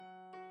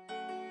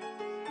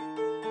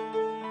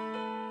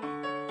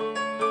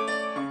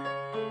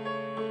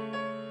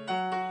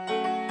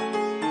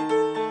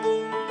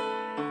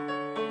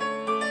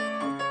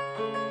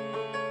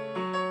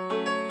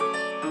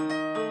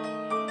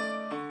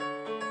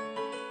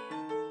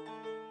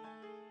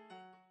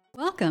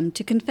Welcome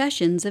to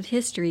Confessions of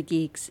History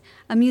Geeks,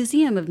 a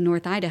Museum of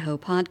North Idaho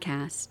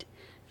podcast.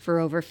 For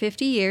over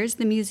 50 years,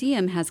 the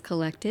museum has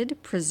collected,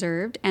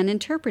 preserved, and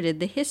interpreted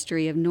the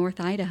history of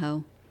North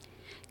Idaho.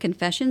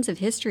 Confessions of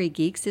History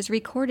Geeks is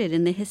recorded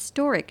in the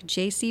historic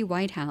J.C.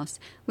 White House,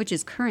 which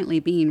is currently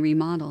being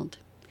remodeled,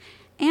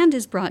 and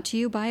is brought to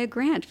you by a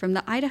grant from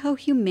the Idaho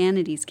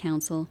Humanities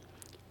Council.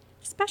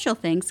 Special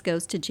thanks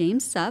goes to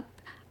James Supp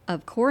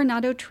of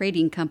Coronado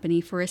Trading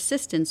Company for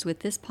assistance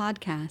with this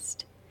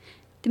podcast.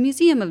 The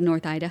Museum of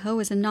North Idaho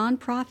is a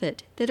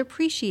nonprofit that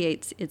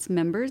appreciates its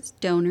members,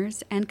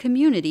 donors, and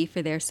community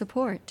for their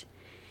support.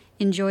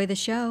 Enjoy the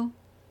show.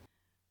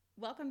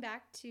 Welcome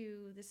back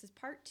to, this is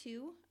part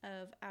 2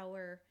 of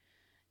our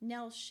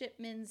Nell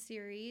Shipman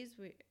series.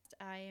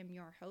 I am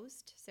your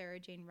host, Sarah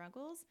Jane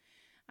Ruggles.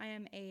 I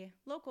am a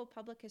local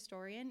public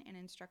historian and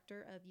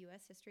instructor of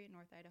U.S. History at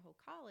North Idaho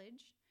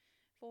College.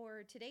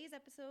 For today's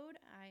episode,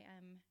 I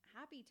am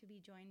happy to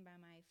be joined by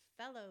my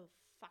fellow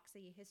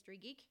foxy history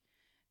geek,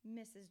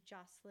 Mrs.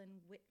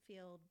 Jocelyn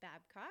Whitfield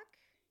Babcock.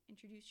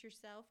 Introduce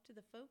yourself to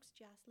the folks,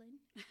 Jocelyn.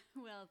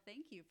 Well,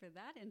 thank you for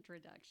that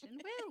introduction.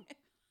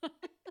 Woo!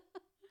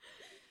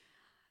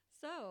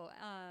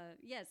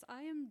 Yes,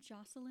 I am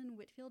Jocelyn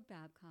Whitfield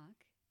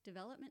Babcock,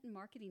 Development and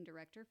Marketing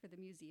Director for the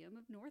Museum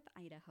of North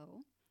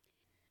Idaho.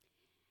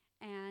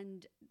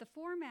 And the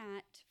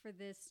format for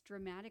this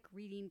dramatic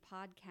reading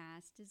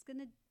podcast is going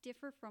to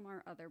differ from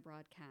our other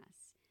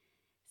broadcasts.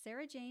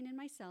 Sarah Jane and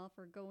myself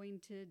are going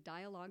to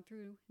dialogue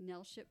through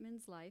Nell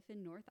Shipman's life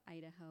in North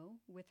Idaho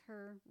with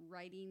her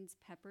writings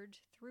peppered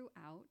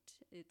throughout.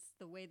 It's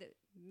the way that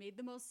made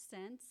the most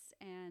sense,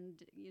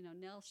 and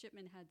Nell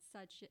Shipman had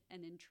such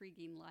an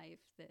intriguing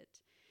life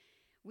that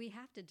we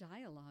have to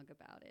dialogue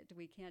about it.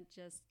 We can't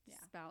just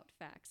spout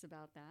facts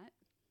about that.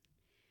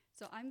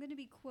 So I'm going to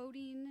be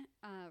quoting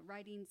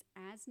writings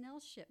as Nell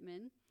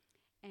Shipman,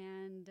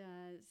 and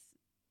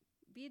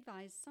be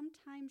advised,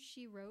 sometimes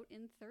she wrote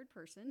in third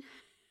person.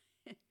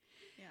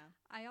 Yeah.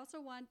 I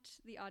also want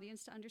the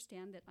audience to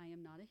understand that I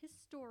am not a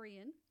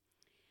historian,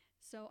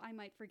 so I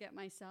might forget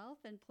myself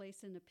and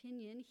place an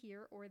opinion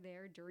here or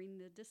there during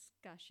the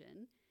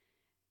discussion.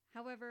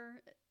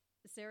 However,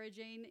 Sarah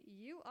Jane,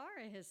 you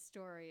are a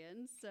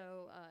historian,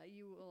 so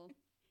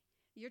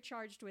you're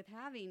charged with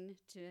having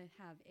to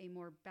have a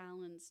more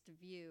balanced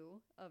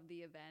view of the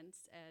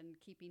events and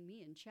keeping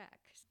me in check.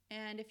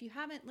 And if you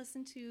haven't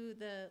listened to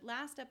the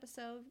last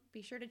episode,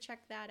 be sure to check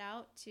that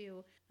out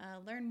to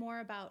learn more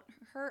about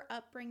her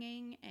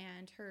upbringing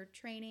and her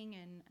training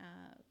and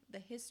the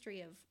history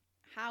of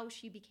how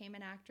she became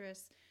an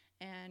actress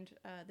and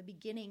the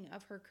beginning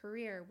of her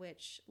career,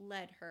 which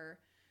led her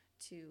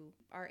to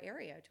our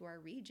area, to our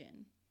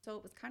region. So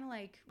it was kind of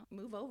like,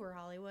 move over,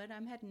 Hollywood,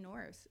 I'm heading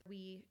north.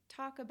 We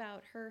talk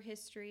about her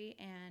history,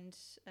 and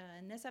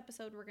in this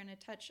episode, we're going to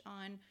touch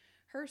on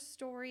her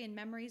story and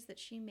memories that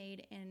she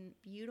made in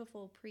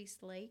beautiful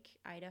Priest Lake,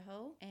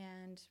 Idaho,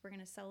 and we're going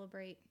to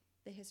celebrate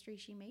the history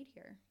she made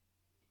here.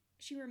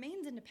 She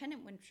remains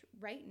independent when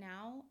right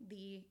now,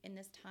 in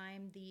this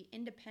time, the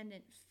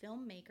independent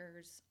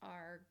filmmakers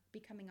are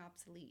becoming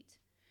obsolete.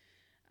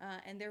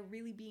 And they're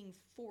really being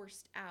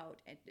forced out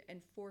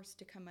and forced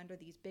to come under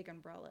these big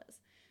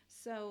umbrellas.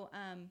 So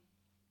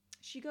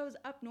she goes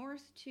up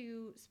north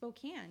to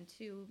Spokane,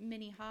 to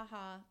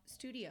Minnehaha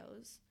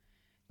Studios,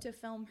 to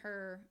film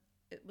her,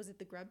 was it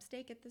the Grub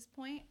Stake at this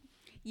point?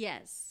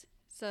 Yes.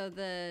 So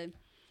there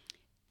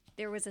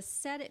was a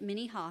set at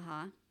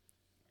Minnehaha,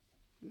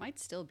 might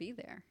still be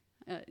there,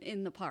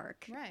 in the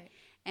park. Right.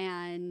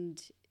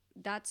 And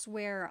that's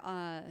where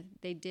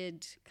they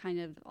did kind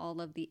of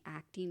all of the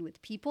acting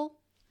with people.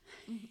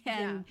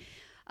 And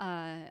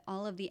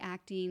all of the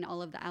acting,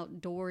 all of the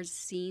outdoors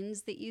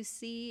scenes that you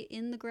see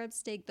in the Grub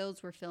Stake,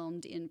 those were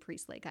filmed in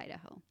Priest Lake,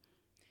 Idaho.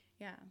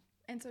 Yeah.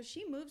 And so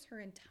she moves her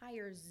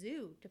entire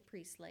zoo to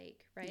Priest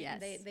Lake, right?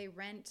 Yes. They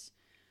rent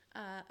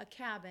a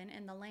cabin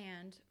and the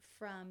land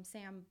from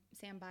Sam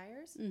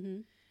Byers. Mm-hmm.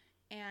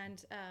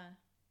 And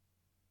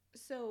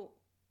so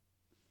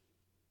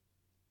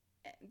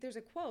there's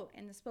a quote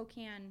in the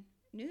Spokane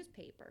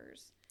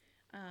newspapers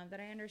that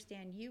I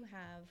understand you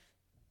have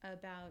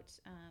about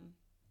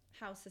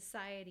how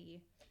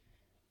society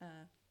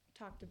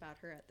talked about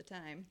her at the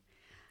time.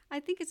 I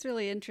think it's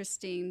really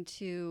interesting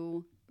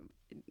to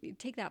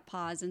take that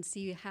pause and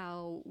see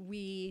how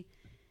we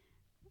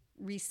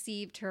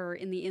received her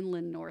in the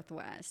inland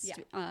Northwest.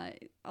 Yeah.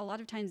 A lot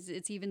of times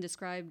it's even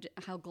described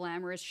how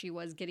glamorous she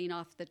was getting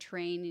off the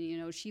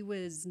train. She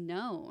was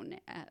known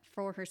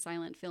for her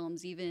silent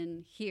films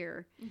even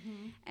here.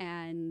 Mm-hmm.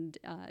 And,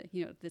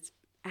 this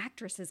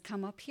actress has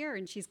come up here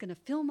and she's going to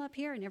film up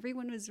here, and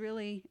everyone was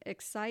really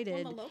excited.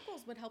 Well, the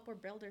locals would help her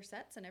build her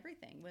sets and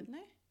everything, wouldn't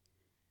they?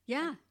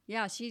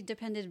 Yeah. She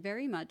depended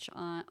very much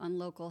on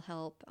local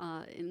help,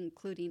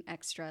 including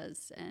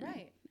extras and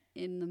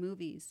in the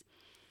movies.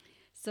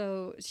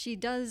 So she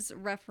does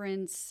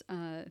reference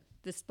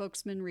the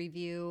Spokesman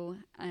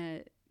Review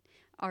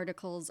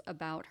articles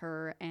about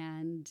her,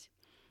 and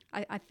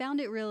I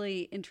found it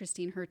really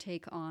interesting, her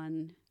take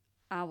on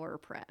our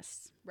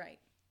press. Right.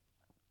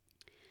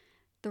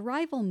 The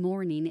rival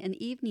morning and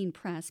evening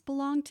press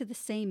belonged to the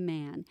same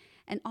man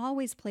and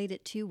always played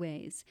it two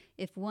ways.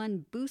 If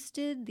one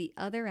boosted, the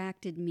other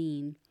acted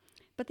mean.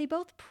 But they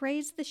both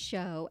praised the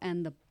show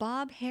and the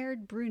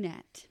bob-haired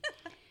brunette.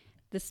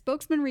 The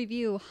Spokesman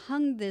Review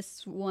hung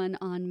this one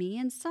on me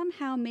and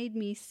somehow made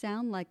me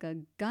sound like a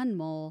gun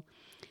mole.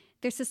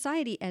 Their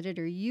society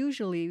editor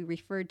usually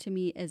referred to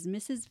me as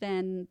Mrs.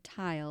 Van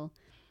Tile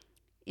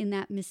in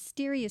that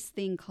mysterious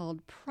thing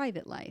called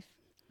private life.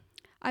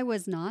 I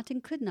was not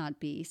and could not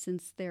be,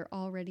 since there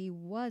already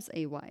was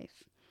a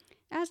wife.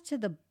 As to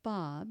the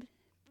bob,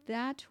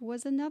 that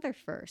was another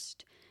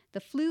first.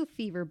 The flu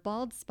fever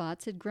bald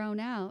spots had grown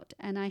out,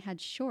 and I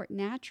had short,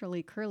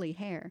 naturally curly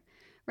hair,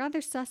 rather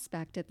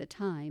suspect at the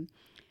time.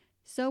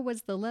 So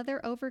was the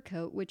leather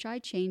overcoat, which I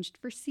changed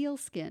for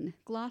sealskin,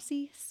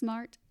 glossy,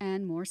 smart,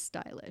 and more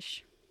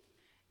stylish.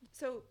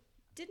 So,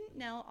 didn't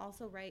Nell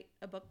also write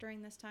a book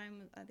during this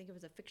time? I think it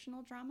was a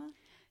fictional drama.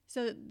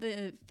 So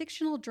the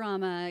fictional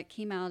drama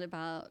came out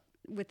about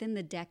within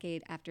the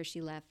decade after she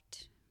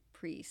left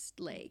Priest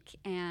Lake.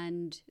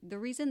 And the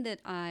reason that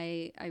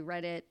I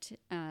read it,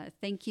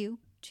 thank you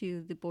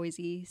to the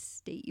Boise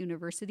State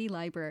University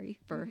Library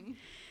for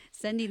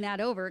sending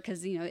that over,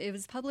 because, you know, it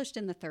was published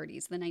in the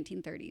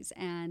 1930s.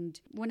 And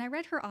when I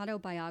read her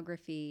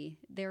autobiography,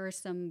 there are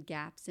some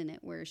gaps in it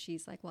where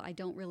she's like, well, I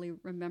don't really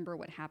remember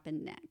what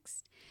happened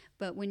next.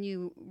 But when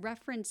you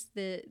reference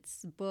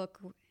this book,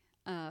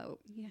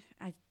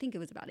 I think it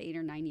was about 8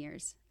 or 9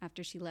 years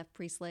after she left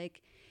Priest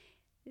Lake,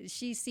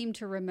 she seemed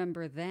to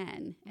remember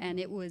then, and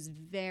it was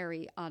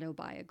very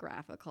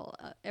autobiographical.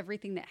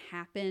 Everything that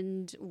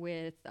happened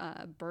with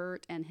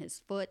Bert and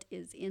his foot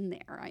is in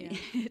there.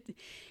 Yeah.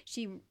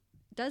 She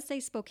does say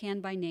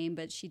Spokane by name,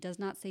 but she does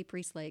not say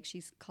Priest Lake.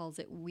 She calls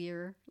it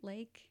Weir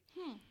Lake.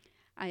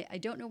 I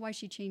don't know why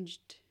she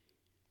changed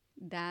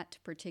that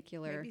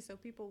particular. Maybe so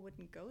people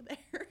wouldn't go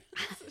there.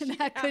 So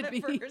that could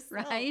be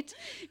right.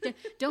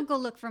 Don't go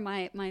look for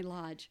my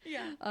lodge.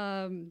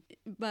 Yeah.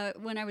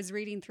 But when I was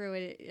reading through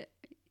it,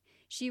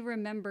 she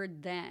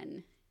remembered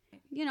then,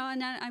 you know,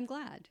 and I'm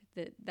glad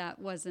that that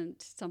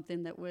wasn't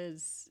something that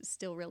was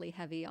still really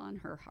heavy on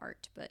her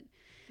heart. But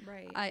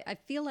right. I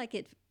feel like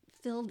it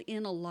filled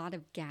in a lot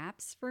of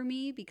gaps for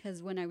me,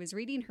 because when I was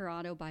reading her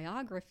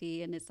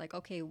autobiography, and it's like,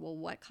 okay, well,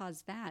 what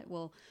caused that?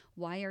 Well,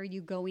 why are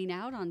you going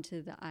out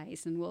onto the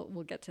ice? And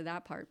we'll get to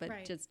that part,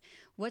 but just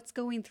what's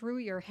going through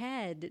your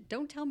head?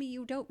 Don't tell me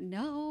you don't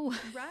know.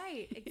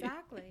 Right,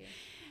 exactly.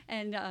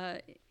 And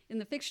in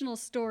the fictional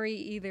story,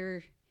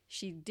 either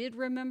she did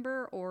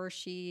remember or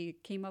she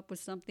came up with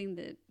something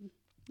that,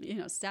 you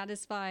know,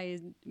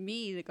 satisfied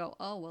me to go,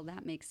 oh, well,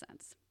 that makes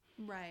sense.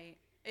 Right.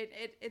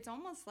 It's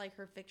almost like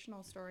her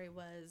fictional story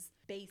was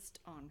based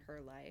on her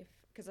life,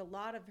 because a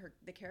lot of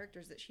the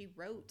characters that she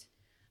wrote,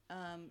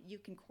 you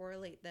can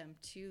correlate them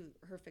to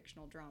her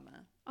fictional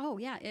drama. Oh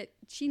yeah,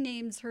 she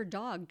names her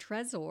dog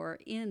Trezor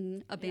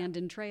in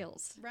Abandoned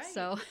Trails. Right.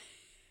 So,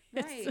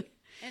 right.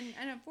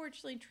 And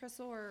unfortunately,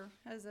 Trezor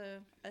has a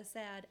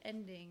sad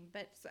ending.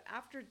 But so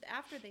after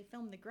they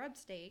filmed the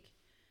Grubstake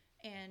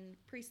and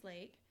Priest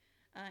Lake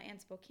and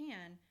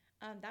Spokane,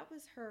 that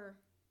was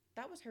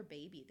her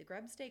baby. The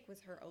Grubstake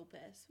was her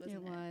opus,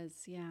 wasn't it? It was,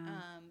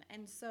 yeah.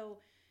 And so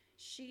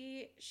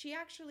she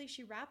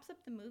wraps up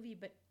the movie,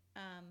 but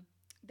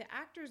the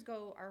actors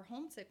are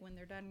homesick when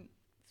they're done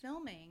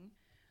filming,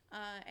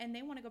 and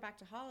they want to go back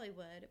to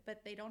Hollywood,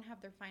 but they don't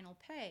have their final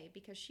pay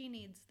because she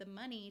needs the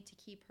money to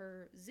keep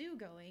her zoo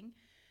going.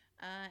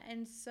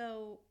 And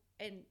so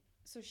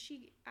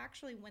she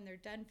actually, when they're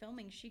done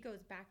filming, she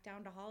goes back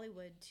down to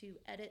Hollywood to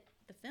edit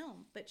the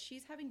film, but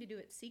she's having to do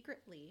it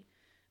secretly,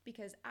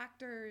 because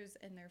actors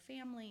and their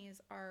families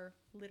are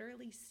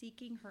literally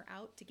seeking her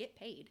out to get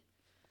paid.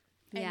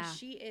 And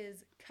she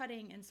is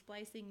cutting and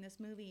splicing this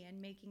movie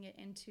and making it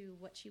into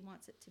what she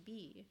wants it to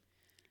be.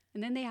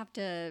 And then they have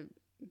to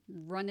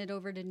run it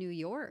over to New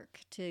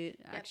York to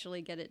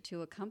actually get it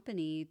to a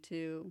company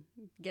to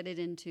get it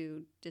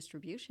into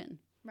distribution.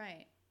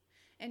 Right.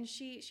 And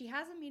she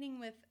has a meeting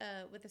with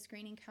a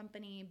screening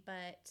company,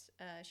 but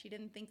she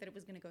didn't think that it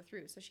was going to go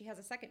through. So she has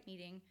a second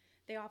meeting.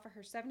 They offer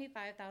her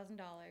 $75,000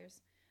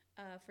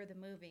 for the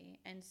movie,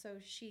 and so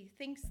she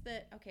thinks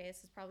that, okay,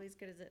 this is probably as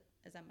good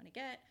as I'm going to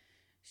get.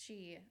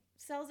 She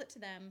sells it to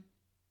them,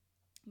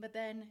 but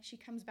then she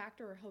comes back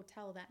to her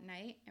hotel that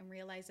night and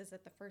realizes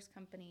that the first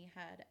company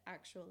had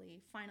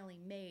actually finally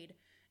made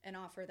an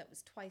offer that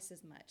was twice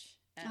as much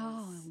as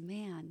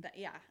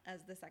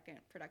as the second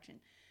production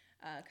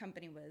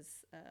company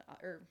was,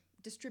 or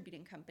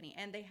distributing company,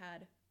 and they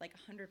had like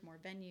 100 more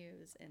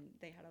venues and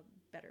they had a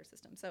better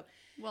system. So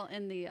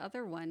and the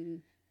other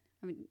one,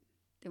 I mean,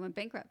 they went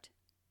bankrupt.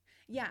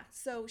 Yeah,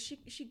 so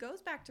she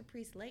goes back to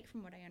Priest Lake,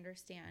 from what I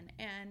understand,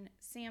 and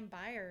Sam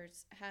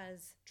Byers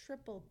has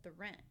tripled the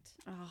rent.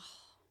 Oh.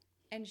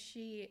 And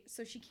she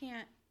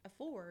can't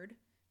afford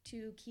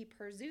to keep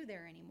her zoo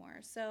there anymore.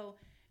 So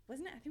I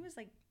think it was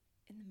like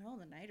in the middle of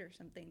the night or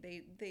something.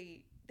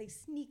 They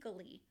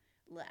sneakily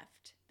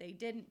left. They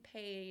didn't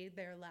pay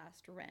their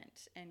last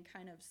rent and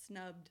kind of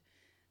snubbed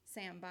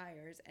Sam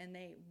Byers, and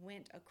they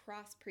went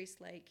across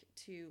Priest Lake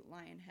to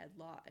Lionhead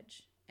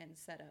Lodge and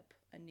set up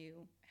a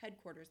new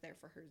headquarters there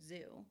for her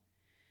zoo.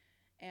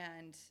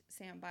 And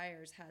Sam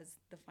Byers has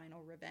the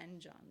final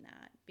revenge on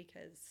that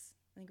because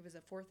I think it was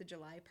a 4th of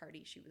July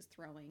party she was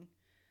throwing.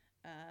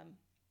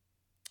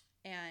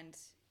 And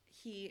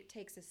he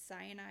takes a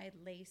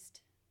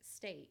cyanide-laced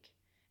stake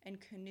and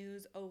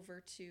canoes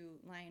over to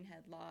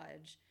Lionhead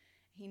Lodge.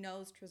 He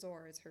knows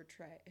Trezor is her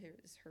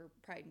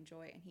pride and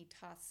joy, and he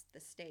tosses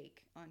the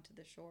stake onto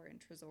the shore, and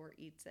Trezor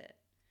eats it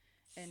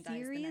and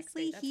dies the next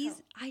day.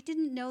 Seriously? I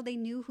didn't know they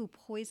knew who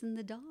poisoned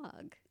the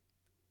dog.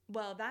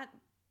 Well,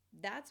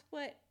 that's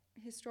what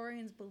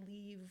historians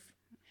believe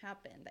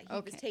happened, that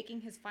he was taking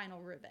his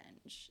final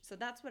revenge. So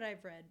that's what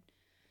I've read.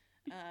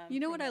 You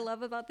know what I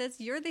love about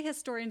this? You're the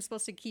historian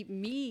supposed to keep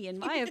me and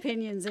my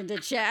opinions into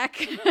check.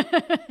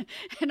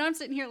 And I'm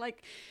sitting here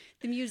like,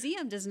 the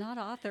museum does not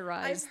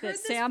authorize that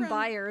Sam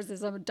Byers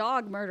is a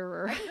dog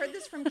murderer. I've heard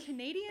this from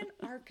Canadian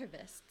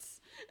archivists.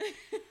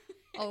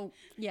 Oh,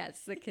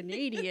 yes, the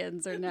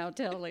Canadians are now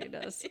telling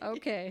us.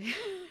 Okay.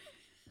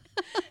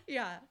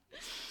 Yeah.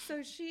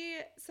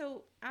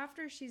 So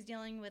after she's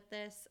dealing with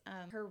this,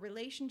 her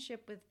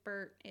relationship with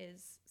Bert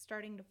is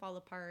starting to fall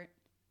apart,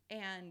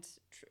 and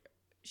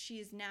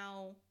she's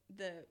now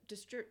the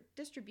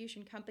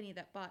distribution company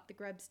that bought the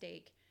grub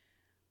steak,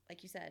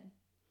 like you said,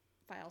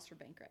 files for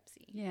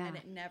bankruptcy. Yeah. And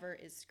it never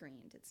is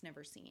screened. It's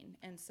never seen.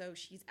 And so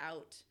she's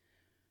out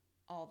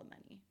all the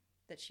money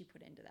that she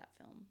put into that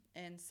film.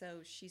 And so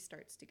she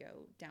starts to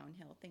go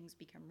downhill. Things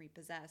become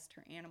repossessed.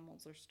 Her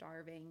animals are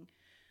starving.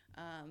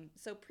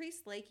 So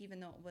Priest Lake, even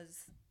though it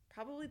was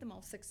probably the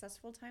most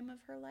successful time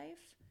of her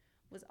life,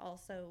 was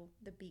also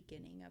the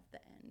beginning of the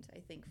end, I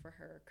think, for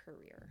her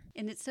career.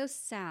 And it's so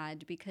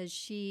sad because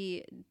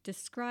she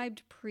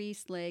described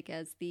Priest Lake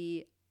as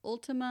the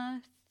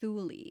Ultima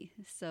Thule.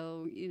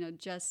 So,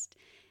 just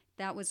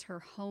that was her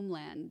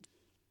homeland.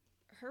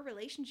 Her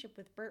relationship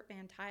with Bert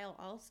Van Tuyl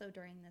also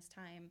during this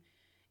time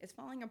is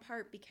falling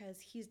apart because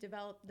he's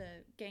developed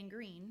the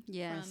gangrene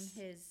from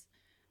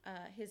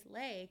his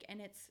leg,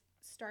 and it's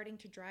starting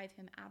to drive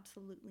him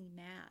absolutely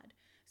mad.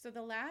 So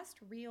the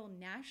last real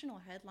national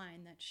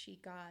headline that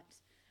she got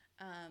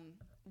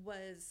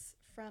was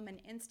from an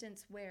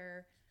instance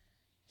where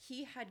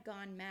he had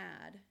gone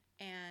mad,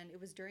 and it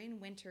was during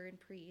winter in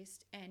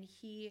Priest, and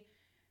she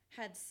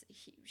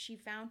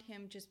found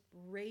him just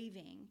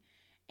raving,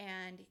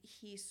 and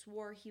he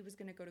swore he was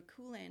going to go to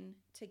Kulin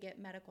to get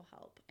medical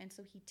help. And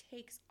so he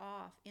takes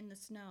off in the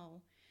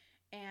snow,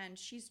 and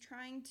she's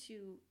trying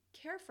to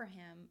care for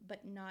him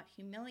but not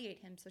humiliate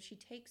him. So she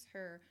takes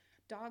her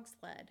dog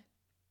sled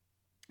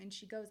and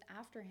she goes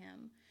after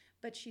him,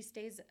 but she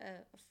stays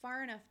a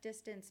far enough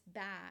distance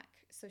back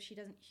so she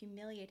doesn't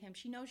humiliate him.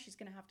 She knows she's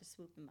going to have to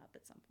swoop him up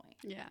at some point.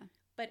 Yeah.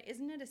 But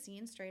isn't it a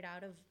scene straight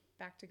out of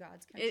Back to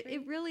God's Country?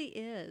 It really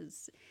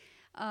is.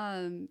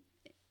 And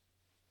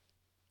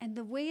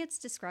the way it's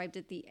described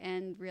at the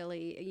end,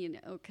 really,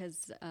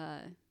 because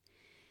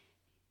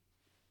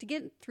to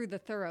get through the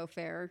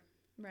thoroughfare,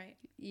 right,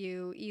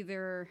 you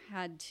either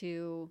had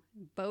to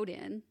boat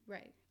in,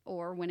 right,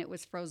 or when it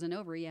was frozen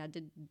over, you had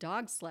to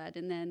dog sled.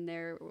 And then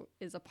there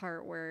is a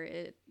part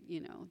where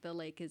the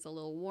lake is a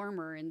little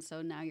warmer, and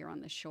so now you're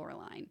on the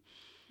shoreline.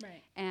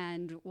 right.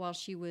 And while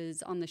she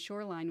was on the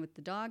shoreline with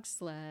the dog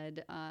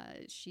sled,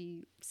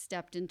 she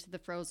stepped into the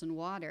frozen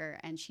water,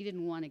 and she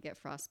didn't want to get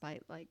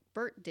frostbite like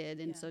Bert did.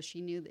 And so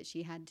she knew that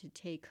she had to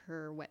take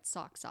her wet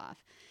socks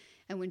off.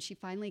 And when she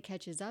finally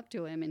catches up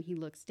to him and he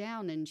looks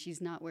down and she's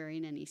not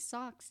wearing any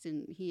socks,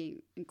 and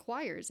he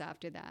inquires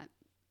after that,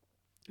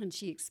 and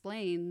she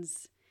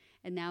explains,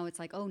 and now it's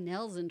like, oh,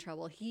 Nell's in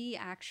trouble. He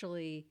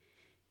actually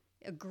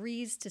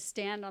agrees to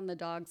stand on the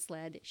dog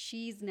sled.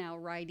 She's now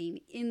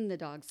riding in the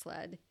dog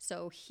sled.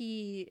 So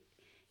she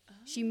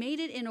made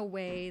it in a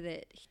way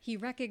that he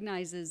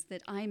recognizes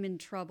that I'm in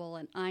trouble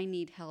and I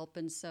need help.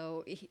 And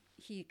so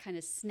he kind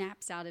of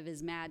snaps out of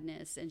his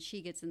madness, and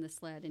she gets in the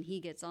sled and he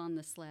gets on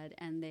the sled,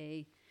 and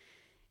they,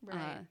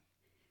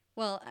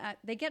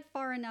 they get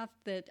far enough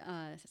that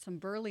some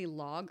burly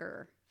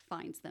logger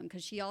finds them,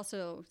 because she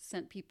also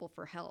sent people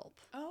for help.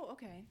 Oh,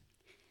 okay.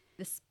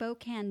 The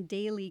Spokane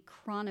Daily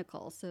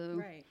Chronicle. So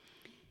right.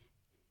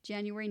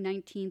 January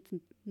 19th,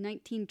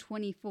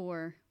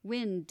 1924.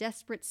 Win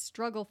desperate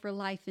struggle for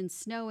life in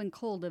snow and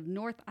cold of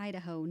North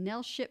Idaho.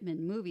 Nell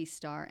Shipman, movie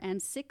star,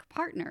 and sick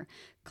partner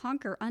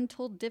conquer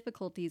untold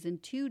difficulties in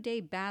 2-day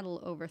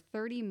battle over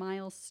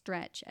 30-mile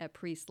stretch at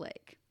Priest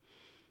Lake.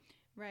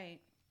 Right.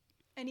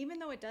 And even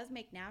though it does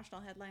make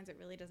national headlines, it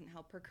really doesn't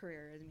help her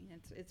career. I mean,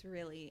 it's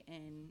really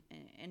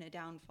in a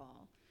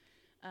downfall.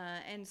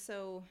 And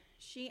so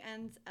she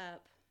ends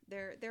up,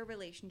 their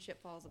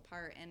relationship falls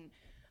apart. And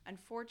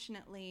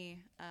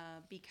unfortunately,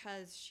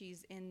 because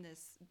she's in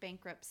this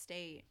bankrupt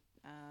state,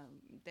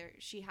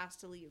 she has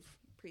to leave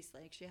Priest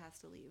Lake. She has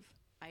to leave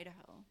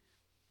Idaho.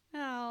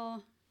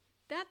 Oh,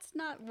 that's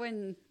not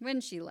when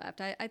she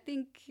left. I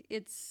think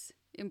it's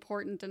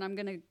important, and I'm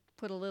going to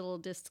put a little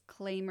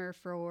disclaimer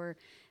for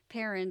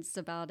parents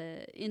about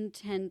an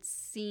intense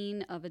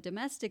scene of a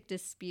domestic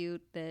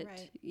dispute that,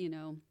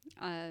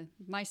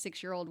 my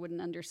 6-year-old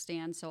wouldn't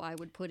understand, so I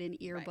would put in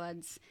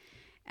earbuds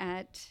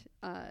at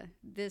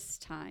this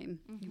time.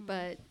 Mm-hmm.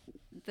 But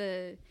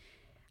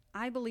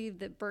I believe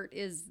that Bert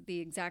is the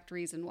exact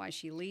reason why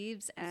she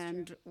leaves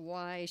and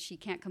why she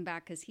can't come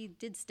back, because he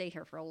did stay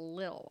here for a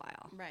little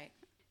while. Right.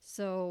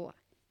 So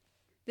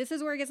this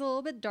is where it gets a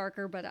little bit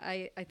darker, but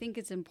I think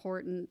it's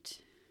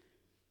important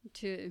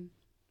to...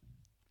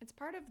 It's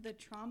part of the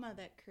trauma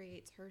that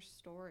creates her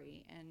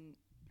story and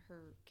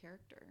her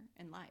character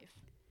in life.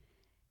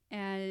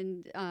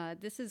 And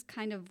this is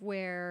kind of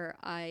where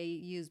I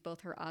use both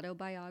her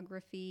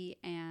autobiography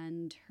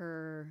and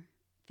her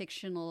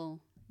fictional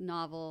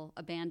novel,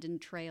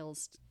 Abandoned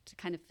Trails, to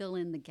kind of fill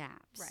in the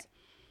gaps. Right.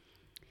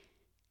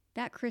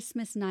 That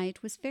Christmas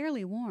night was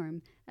fairly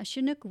warm. A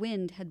Chinook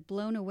wind had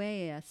blown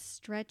away a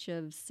stretch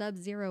of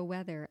sub-zero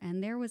weather,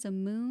 and there was a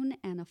moon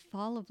and a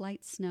fall of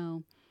light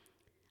snow.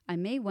 I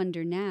may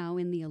wonder now,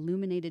 in the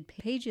illuminated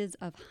pages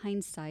of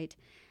hindsight,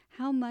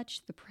 how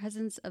much the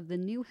presence of the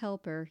new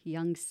helper,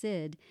 young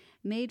Sid,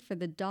 made for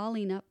the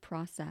dolling up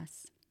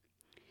process.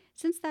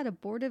 Since that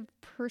abortive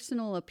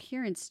personal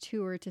appearance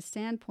tour to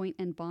Sandpoint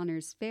and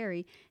Bonner's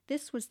Ferry,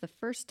 this was the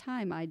first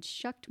time I'd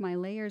shucked my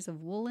layers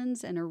of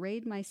woolens and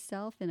arrayed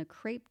myself in a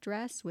crepe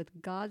dress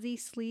with gauzy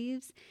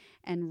sleeves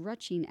and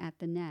ruching at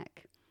the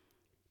neck.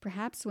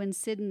 Perhaps when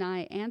Sid and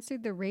I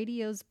answered the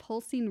radio's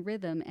pulsing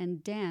rhythm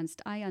and danced,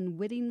 I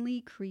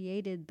unwittingly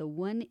created the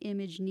one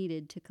image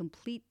needed to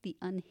complete the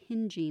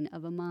unhinging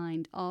of a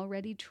mind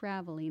already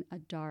traveling a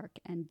dark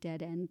and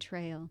dead-end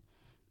trail.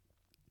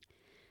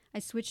 I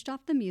switched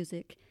off the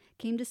music,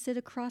 came to sit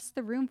across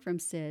the room from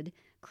Sid,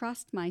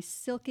 crossed my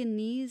silken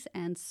knees,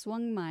 and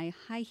swung my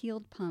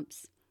high-heeled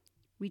pumps.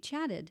 We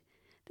chatted,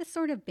 the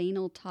sort of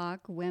banal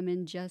talk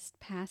women just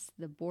past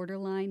the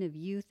borderline of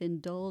youth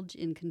indulge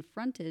in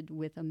confronted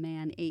with a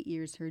man 8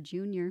 years her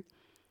junior.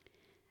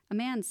 A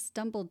man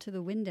stumbled to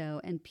the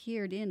window and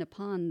peered in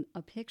upon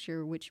a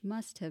picture which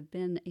must have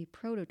been a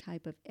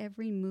prototype of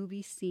every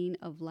movie scene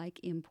of like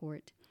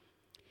import.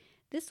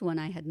 This one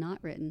I had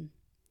not written.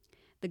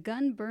 The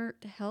gun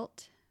Bert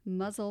held,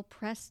 muzzle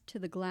pressed to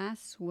the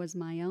glass, was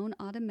my own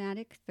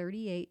automatic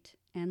 .38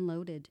 and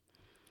loaded.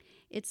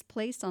 Its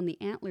place on the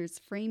antlers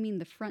framing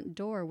the front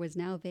door was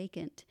now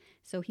vacant,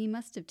 so he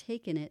must have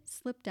taken it,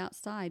 slipped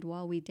outside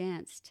while we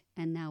danced,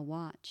 and now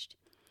watched.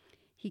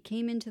 He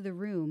came into the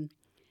room,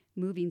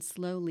 moving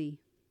slowly,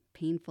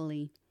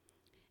 painfully.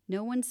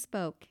 No one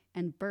spoke,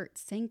 and Bert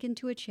sank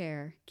into a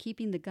chair,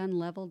 keeping the gun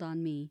leveled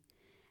on me.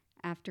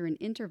 After an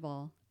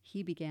interval,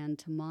 he began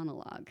to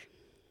monologue.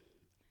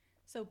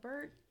 So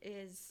Bert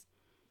is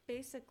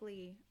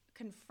basically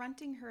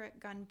confronting her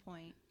at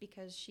gunpoint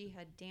because she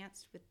had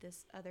danced with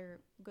this other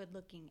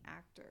good-looking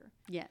actor.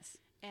 Yes.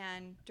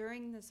 And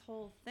during this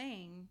whole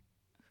thing,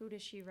 who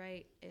does she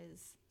write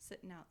is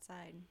sitting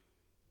outside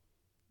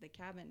the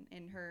cabin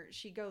in her...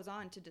 She goes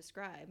on to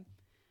describe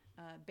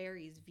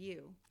Barry's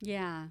view.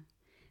 Yeah.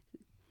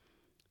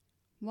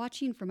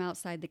 Watching from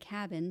outside the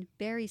cabin,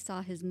 Barry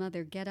saw his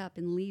mother get up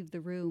and leave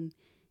the room.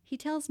 He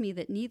tells me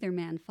that neither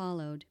man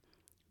followed.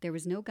 There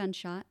was no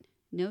gunshot,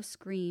 no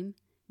scream,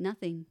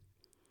 nothing.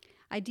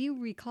 I do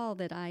recall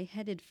that I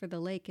headed for the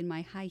lake in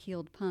my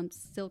high-heeled pumps,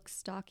 silk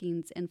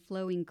stockings, and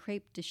flowing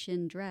crepe de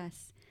chine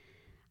dress.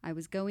 I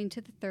was going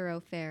to the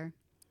thoroughfare.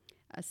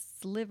 A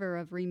sliver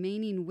of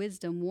remaining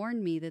wisdom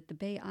warned me that the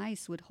bay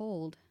ice would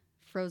hold,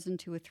 frozen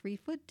to a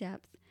 3-foot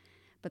depth,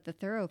 but the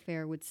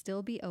thoroughfare would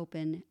still be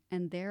open,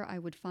 and there I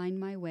would find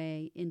my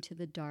way into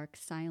the dark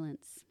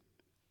silence.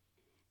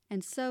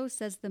 And so,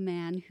 says the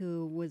man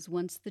who was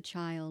once the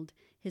child,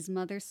 his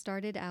mother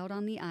started out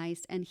on the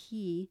ice, and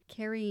he,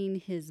 carrying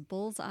his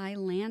bull's-eye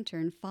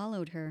lantern,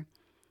 followed her.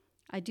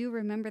 I do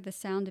remember the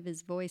sound of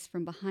his voice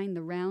from behind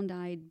the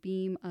round-eyed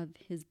beam of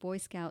his Boy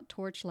Scout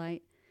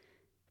torchlight.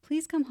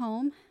 "Please come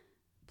home.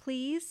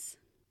 Please."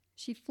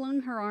 She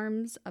flung her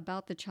arms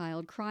about the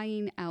child,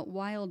 crying out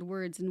wild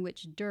words in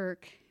which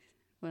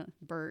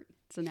Bert,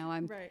 so now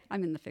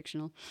I'm in the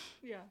fictional.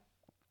 Yeah.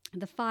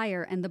 The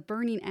fire and the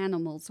burning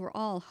animals were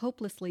all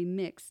hopelessly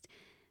mixed.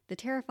 The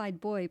terrified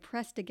boy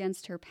pressed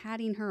against her,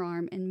 patting her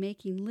arm and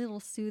making little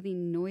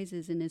soothing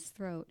noises in his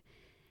throat.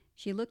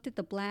 She looked at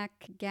the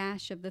black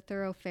gash of the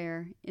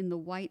thoroughfare in the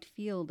white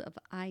field of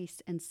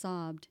ice and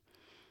sobbed.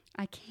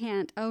 "I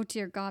can't. Oh,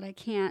 dear God, I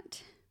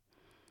can't."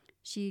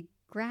 She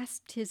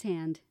grasped his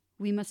hand.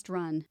 "We must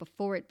run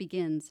before it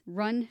begins.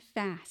 Run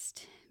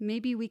fast.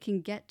 Maybe we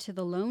can get to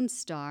the Lone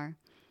Star."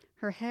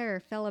 Her hair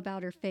fell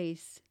about her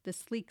face. The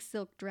sleek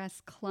silk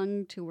dress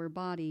clung to her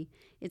body,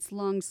 its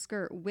long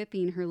skirt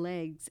whipping her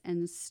legs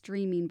and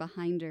streaming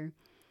behind her.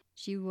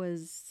 She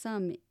was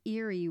some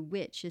eerie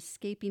witch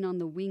escaping on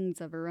the wings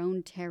of her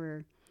own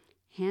terror.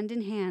 Hand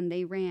in hand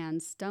they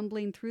ran,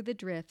 stumbling through the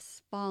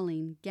drifts,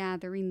 falling,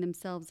 gathering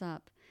themselves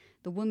up,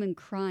 the woman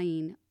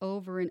crying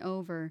over and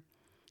over,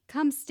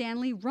 "Come,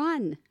 Stanley,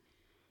 run!"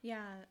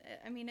 Yeah,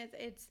 I mean,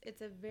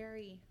 it's a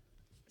very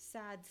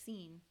sad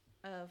scene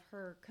of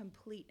her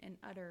complete and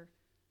utter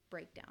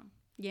breakdown.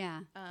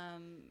 Yeah.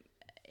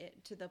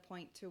 To the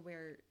point to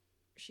where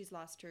she's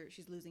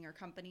losing her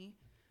company.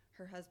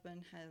 Her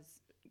husband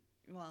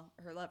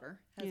her lover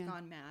has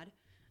gone mad.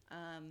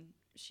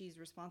 She's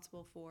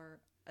responsible for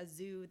a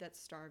zoo that's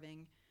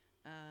starving,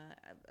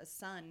 a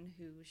son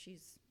who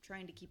she's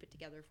trying to keep it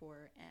together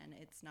for, and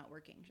it's not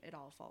working. It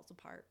all falls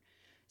apart.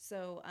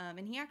 So,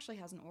 and he actually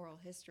has an oral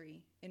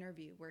history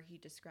interview where he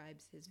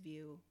describes his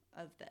view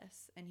of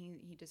this, and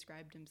he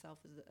described himself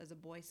as a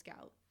Boy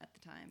Scout at the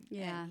time.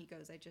 Yeah. And he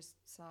goes, I just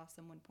saw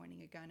someone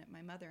pointing a gun at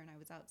my mother, and I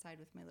was outside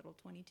with my little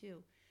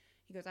 22.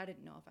 He goes, I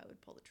didn't know if I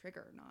would pull the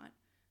trigger or not,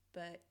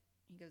 but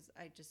he goes,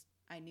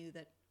 I knew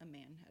that a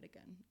man had a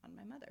gun on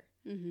my mother.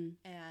 Mm-hmm.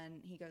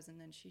 And he goes, and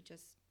then she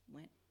just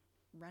went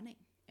running,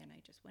 and I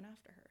just went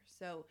after her.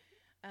 So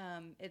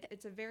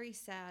it's a very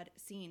sad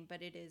scene,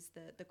 but it is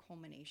the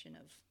culmination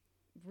of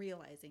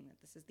realizing that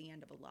this is the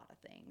end of a lot of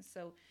things.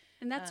 So,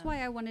 and that's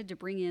why I wanted to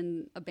bring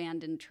in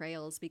Abandoned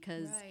Trails,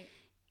 because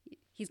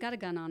he's got a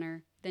gun on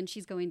her, then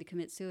she's going to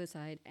commit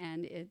suicide,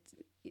 and it's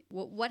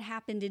what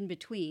happened in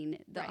between.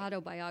 The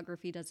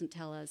autobiography doesn't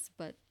tell us,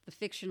 but the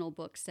fictional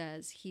book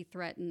says he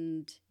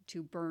threatened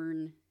to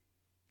burn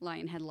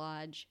Lionhead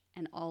Lodge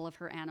and all of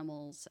her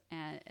animals,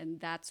 and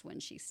that's when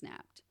she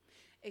snapped.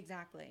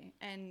 Exactly.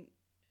 And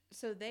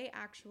so they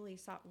actually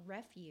sought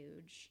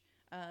refuge.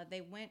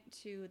 They went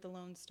to the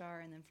Lone Star,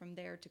 and then from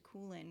there to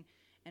Coolin,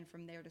 and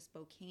from there to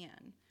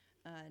Spokane.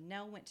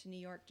 Nell went to New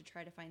York to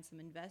try to find some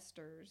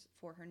investors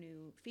for her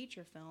new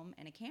feature film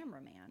and a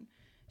cameraman.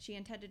 She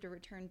intended to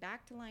return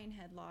back to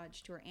Lionhead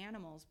Lodge to her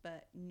animals,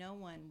 but no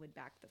one would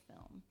back the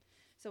film.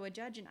 So a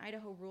judge in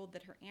Idaho ruled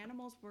that her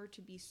animals were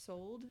to be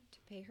sold to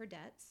pay her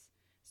debts.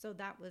 So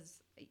that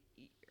was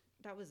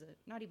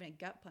not even a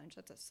gut punch.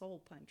 That's a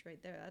soul punch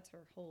right there. That's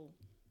her whole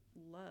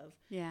love.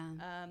 Yeah.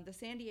 The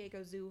San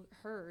Diego Zoo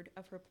heard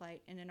of her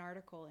plight in an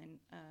article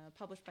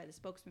published by the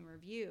Spokesman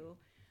Review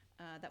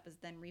that was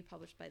then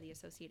republished by the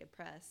Associated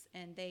Press,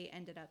 and they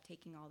ended up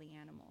taking all the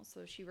animals.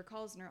 So she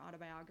recalls in her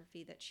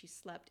autobiography that she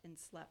slept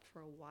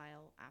for a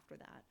while after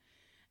that.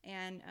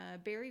 And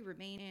Barry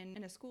remained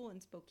in a school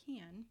in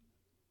Spokane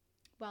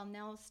while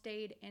Nell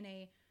stayed in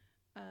a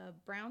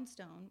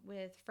brownstone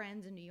with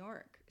friends in New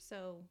York.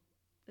 So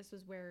this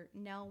was where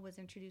Nell was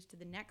introduced to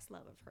the next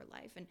love of her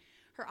life. And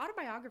her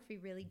autobiography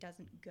really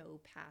doesn't go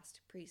past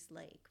Priest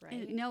Lake,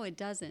 right? No, it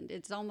doesn't.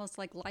 It's almost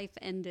like life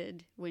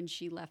ended when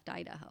she left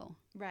Idaho.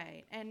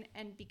 Right. And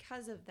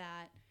because of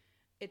that,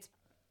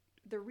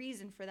 the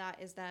reason for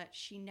that is that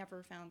she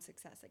never found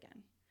success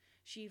again.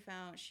 She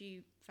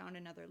found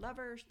another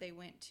lover. They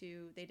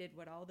did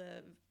what all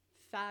the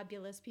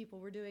fabulous people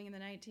were doing in the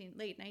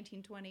late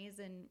 1920s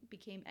and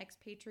became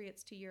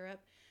expatriates to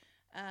Europe.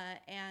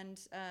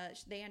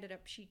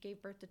 She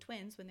gave birth to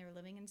twins when they were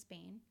living in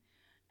Spain.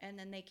 And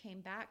then they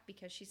came back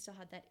because she still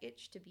had that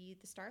itch to be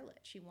the starlet.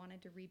 She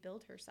wanted to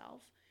rebuild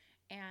herself.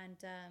 And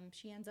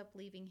she ends up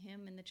leaving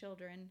him and the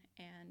children.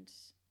 And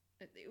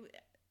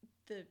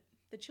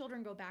the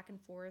children go back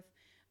and forth,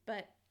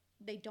 but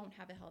they don't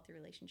have a healthy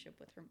relationship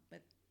with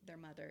their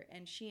mother.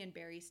 And she and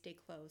Barry stay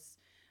close.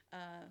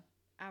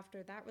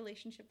 After that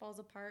relationship falls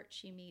apart,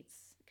 she meets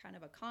kind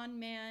of a con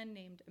man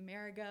named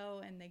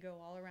Amerigo, and they go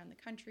all around the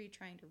country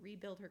trying to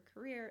rebuild her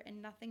career,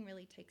 and nothing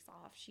really takes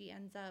off. She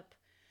ends up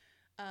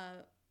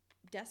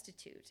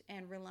destitute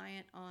and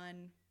reliant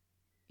on,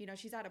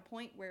 she's at a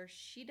point where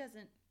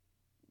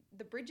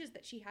the bridges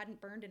that she hadn't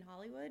burned in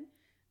Hollywood,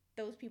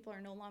 those people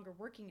are no longer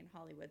working in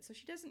Hollywood. So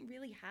she doesn't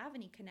really have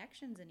any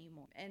connections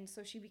anymore. And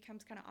so she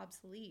becomes kind of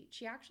obsolete.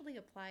 She actually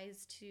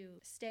applies to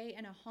stay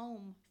in a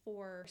home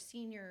for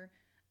senior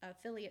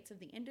affiliates of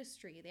the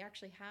industry. They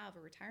actually have a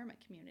retirement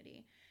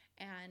community.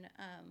 And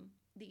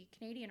the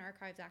Canadian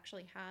Archives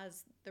actually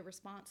has the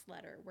response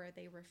letter where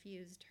they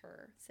refused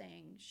her,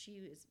 saying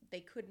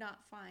they could not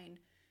find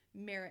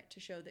merit to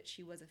show that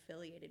she was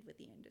affiliated with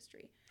the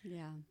industry.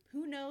 Yeah.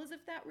 Who knows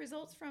if that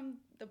results from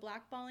the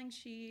blackballing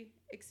she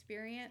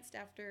experienced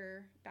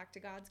after Back to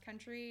God's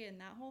Country and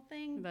that whole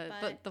thing.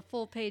 But the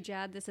full page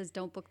ad that says,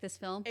 "Don't book this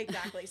film."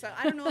 Exactly. So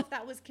I don't know if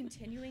that was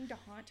continuing to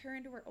haunt her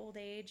into her old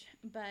age,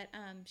 but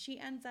she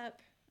ends up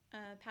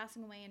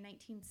passing away in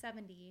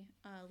 1970,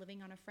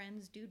 living on a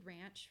friend's dude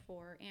ranch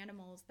for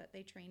animals that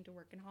they trained to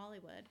work in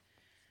Hollywood.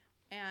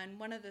 And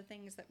one of the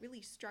things that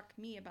really struck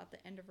me about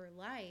the end of her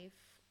life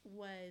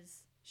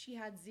was she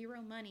had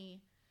zero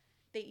money.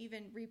 They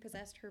even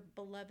repossessed her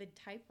beloved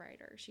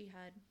typewriter. She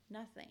had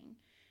nothing,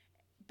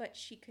 but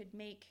she could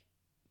make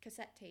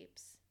cassette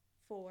tapes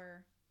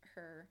for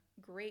her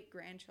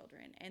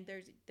great-grandchildren. And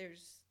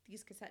there's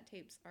these cassette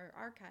tapes are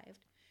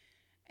archived,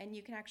 and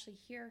you can actually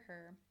hear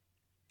her.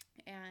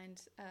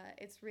 And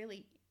it's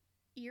really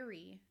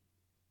eerie,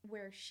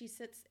 where she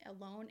sits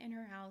alone in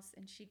her house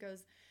and she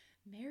goes,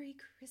 "Merry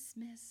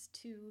Christmas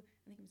to,"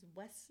 I think it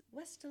was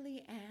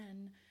Westerly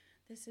Ann.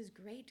 "This is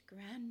great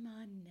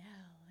grandma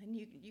Nell." And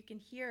you can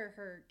hear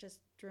her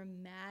just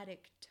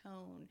dramatic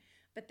tone,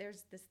 but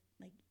there's this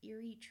like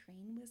eerie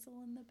train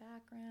whistle in the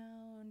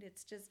background.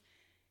 It's just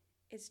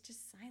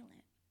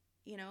silent,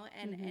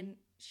 and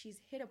she's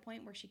hit a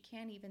point where she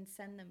can't even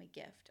send them a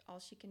gift. All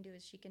she can do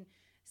is she can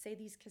say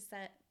these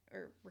cassette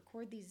or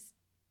record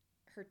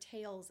her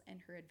tales and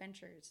her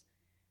adventures,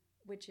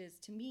 which is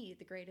to me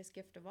the greatest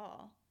gift of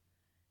all.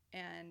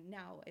 And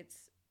now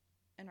it's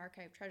an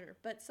archive treasure.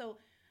 But so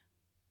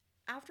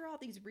after all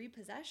these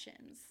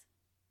repossessions,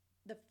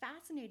 the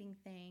fascinating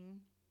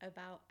thing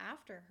about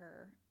after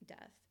her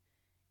death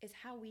is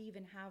how we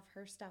even have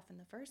her stuff in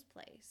the first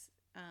place.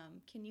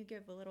 Can you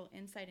give a little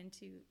insight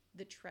into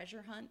the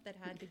treasure hunt that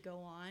had to go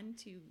on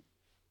to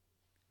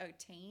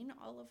obtain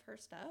all of her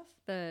stuff?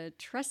 The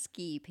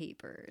Trusky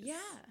Papers.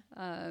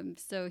 Yeah.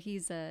 So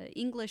he's an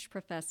English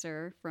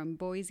professor from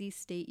Boise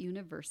State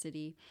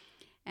University,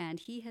 and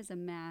he has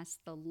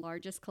amassed the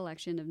largest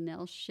collection of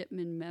Nell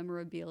Shipman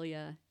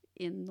memorabilia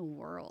in the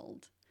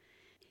world.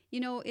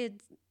 You know,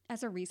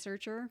 as a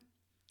researcher,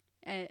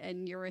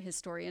 and you're a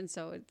historian,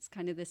 so it's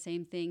kind of the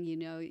same thing. You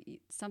know,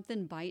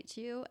 something bites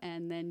you,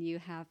 and then you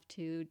have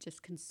to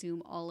just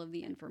consume all of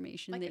the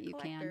information like that a you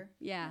collector. can.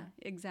 Yeah,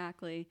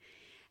 exactly.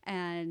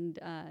 And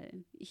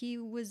he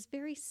was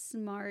very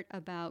smart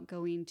about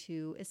going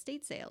to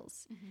estate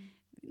sales,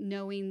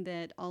 knowing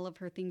that all of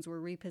her things were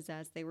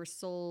repossessed. They were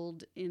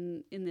sold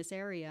in this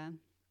area,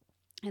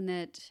 and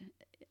that,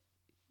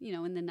 you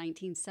know, in the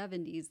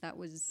 1970s, that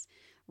was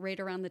right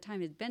around the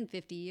time. It'd been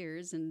 50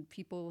 years, and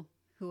people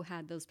who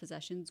had those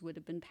possessions would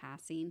have been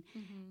passing,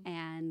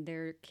 and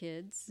their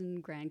kids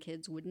and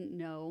grandkids wouldn't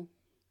know.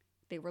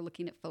 They were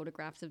looking at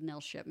photographs of Nell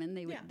Shipman.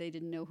 They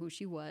didn't know who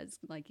she was.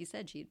 Like you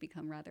said, she had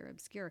become rather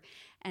obscure.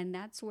 And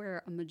that's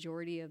where a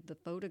majority of the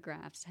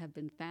photographs have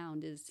been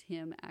found, is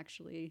him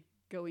actually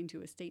going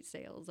to estate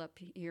sales up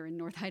here in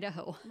North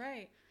Idaho.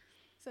 Right.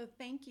 So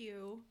thank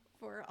you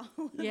for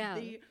all of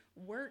the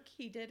work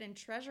he did in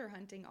treasure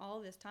hunting all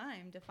this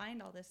time to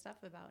find all this stuff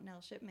about Nell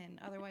Shipman.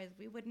 Otherwise,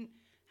 we wouldn't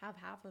have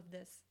half of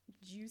this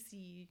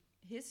juicy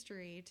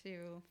history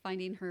to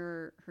finding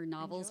her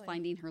novels, enjoy.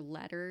 finding her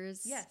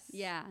letters. Yes.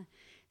 Yeah.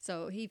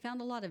 So he found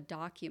a lot of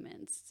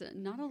documents.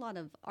 Not a lot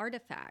of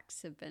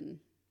artifacts have been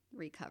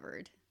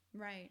recovered.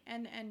 Right.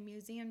 And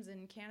museums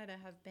in Canada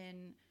have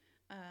been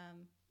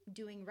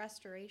doing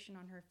restoration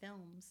on her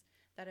films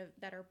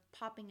that are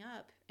popping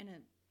up in a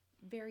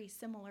very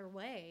similar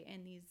way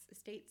in these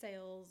estate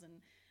sales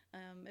and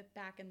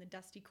back in the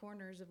dusty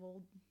corners of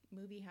old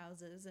movie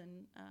houses.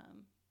 And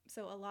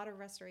so a lot of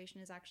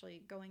restoration is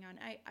actually going on.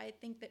 I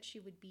think that she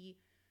would be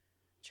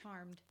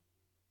charmed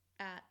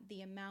at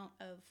the amount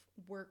of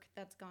work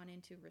that's gone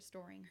into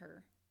restoring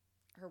her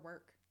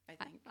work, I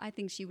think. I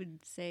think she would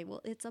say,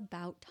 well, it's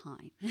about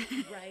time.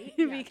 Right?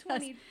 Yeah,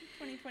 Because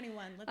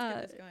 2021. Let's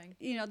get this going.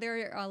 You know,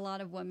 there are a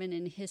lot of women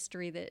in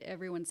history that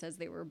everyone says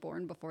they were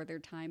born before their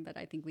time, but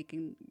I think we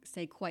can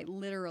say quite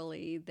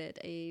literally that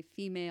a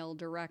female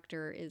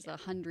director is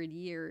 100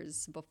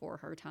 years before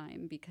her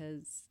time,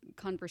 because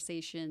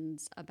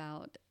conversations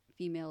about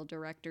female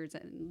directors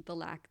and the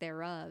lack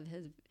thereof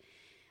has,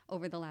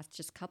 over the last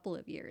just couple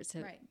of years,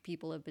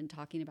 people have been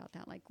talking about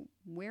that. Like,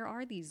 where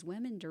are these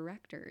women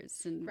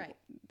directors? And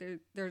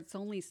there's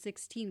only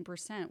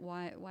 16%.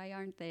 Why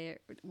aren't there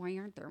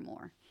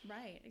more?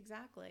 Right,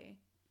 exactly.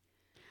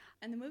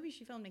 And the movie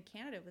she filmed in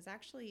Canada was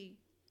actually,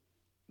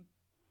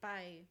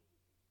 by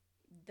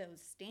those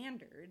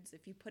standards,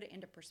 if you put it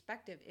into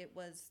perspective, it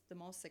was the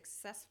most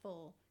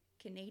successful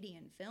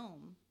Canadian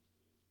film.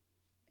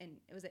 And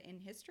was it in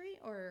history,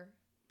 or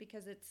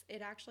because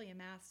it actually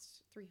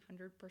amassed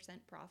 300%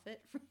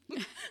 profit from,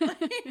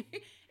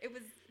 it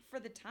was for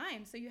the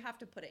time, so you have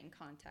to put it in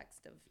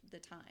context of the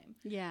time.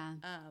 Yeah.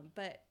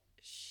 But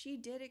she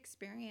did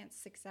experience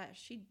success.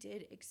 She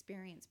did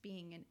experience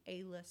being an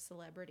A-list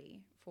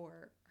celebrity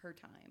for her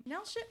time.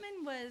 Nell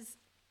Shipman was,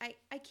 I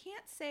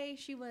can't say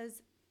she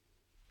was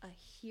a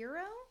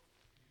hero.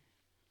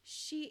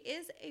 She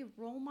is a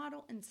role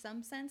model in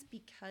some sense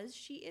because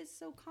she is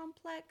so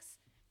complex.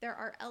 There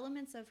are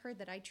elements of her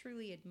that I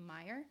truly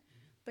admire,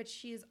 but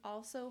she is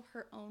also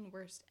her own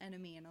worst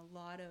enemy in a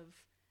lot of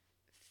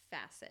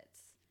facets.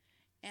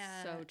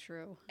 So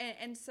true.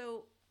 And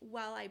so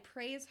while I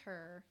praise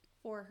her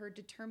for her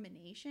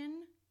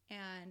determination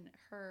and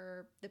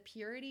the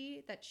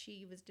purity that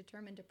she was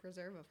determined to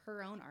preserve of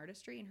her own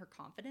artistry and her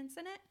confidence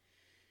in it,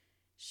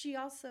 she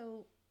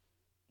also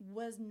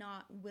was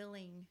not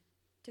willing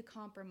to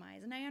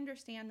compromise. And I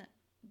understand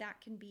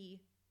that can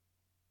be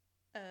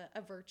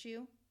a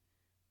virtue,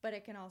 but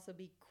it can also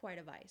be quite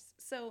a vice.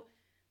 So,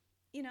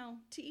 you know,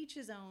 to each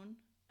his own,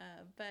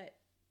 but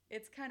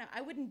it's kind of,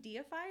 I wouldn't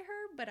deify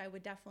her, but I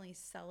would definitely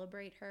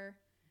celebrate her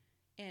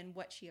and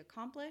what she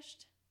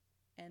accomplished,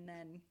 and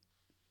then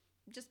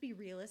just be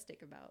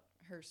realistic about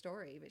her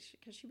story,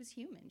 because she was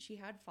human. She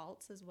had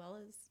faults as well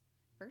as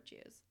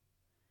virtues.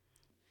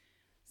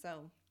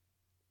 So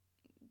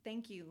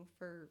thank you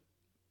for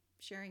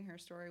sharing her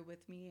story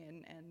with me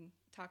and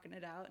talking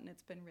it out, and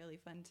it's been really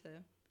fun to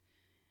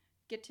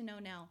get to know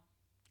Nell.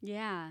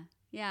 Yeah.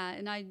 Yeah,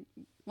 and I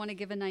want to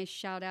give a nice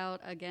shout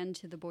out again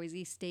to the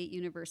Boise State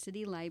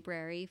University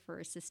Library for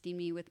assisting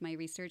me with my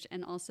research,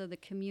 and also the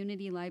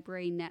Community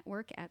Library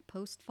Network at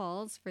Post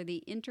Falls for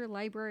the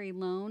interlibrary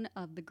loan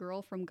of The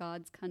Girl from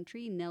God's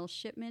Country, Nell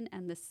Shipman,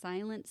 and The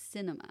Silent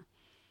Cinema.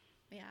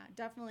 Yeah,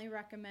 definitely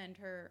recommend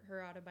her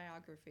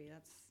autobiography.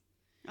 That's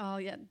Oh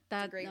yeah,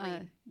 a great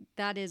read.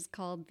 that is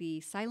called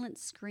The Silent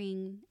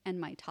Screen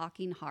and My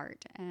Talking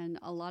Heart. And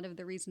a lot of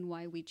the reason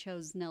why we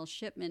chose Nell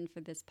Shipman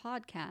for this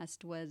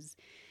podcast was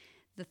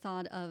the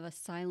thought of a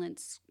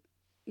silent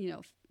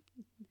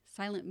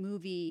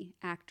movie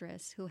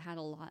actress who had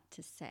a lot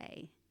to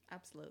say.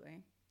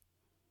 Absolutely.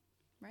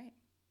 Right.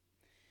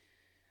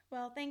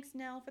 Well, thanks,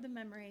 Nell, for the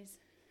memories.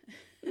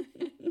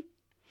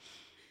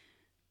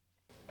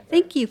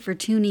 Thank you for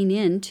tuning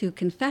in to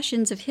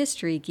Confessions of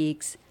History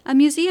Geeks, a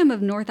Museum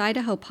of North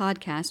Idaho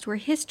podcast where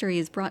history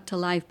is brought to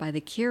life by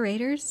the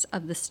curators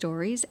of the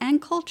stories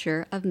and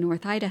culture of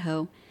North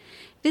Idaho.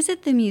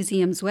 Visit the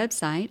museum's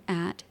website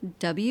at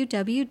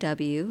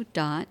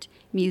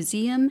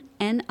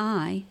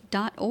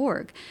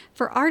www.museumni.org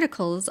for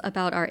articles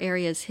about our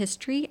area's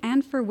history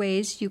and for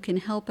ways you can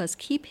help us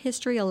keep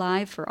history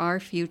alive for our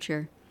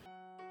future.